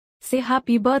say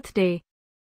happy birthday.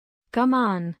 Come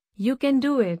on, you can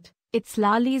do it. It's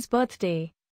Loli's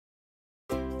birthday.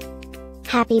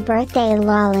 Happy birthday,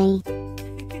 Loli.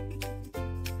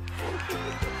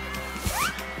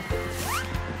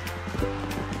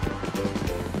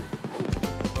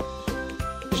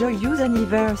 Joyeux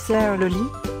anniversaire, Loli.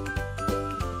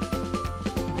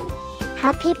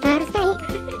 Happy birthday,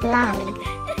 Loli.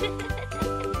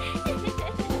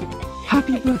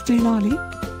 Happy birthday,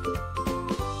 Loli.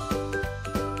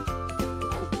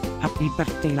 Happy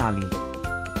birthday, Loli.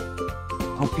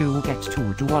 Hope you get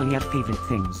to do all your favorite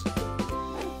things.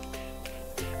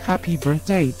 Happy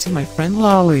birthday to my friend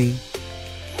Loli.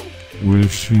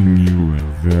 Wishing you a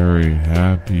very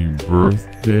happy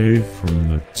birthday from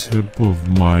the tip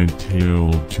of my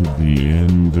tail to the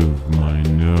end of my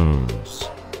nose.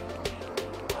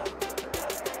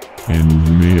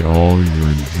 And may all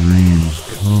your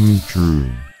dreams come true.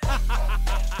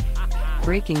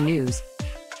 Breaking news.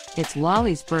 It's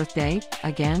Loli's birthday,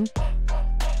 again?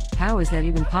 How is that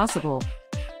even possible?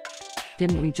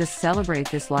 Didn't we just celebrate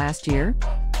this last year?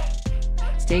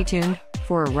 Stay tuned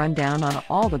for a rundown on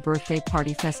all the birthday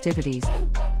party festivities.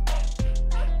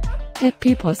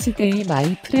 Happy birthday,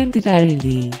 my friend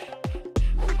Loli.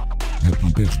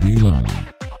 Happy birthday, Loli.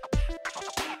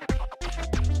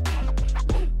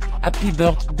 Happy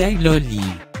birthday,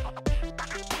 Loli.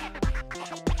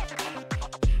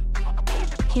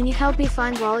 Can you help me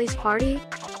find Loli's party?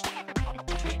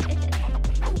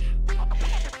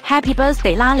 Happy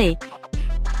birthday, Loli.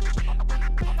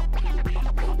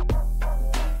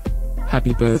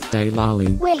 Happy birthday,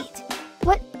 Loli. Wait,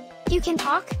 what? You can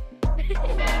talk?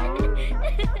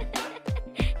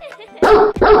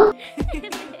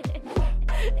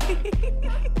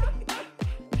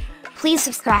 Please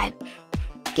subscribe,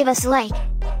 give us a like,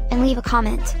 and leave a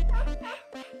comment.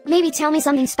 Maybe tell me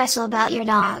something special about your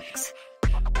dogs.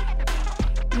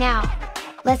 Now,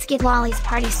 let's get Loli's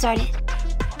party started.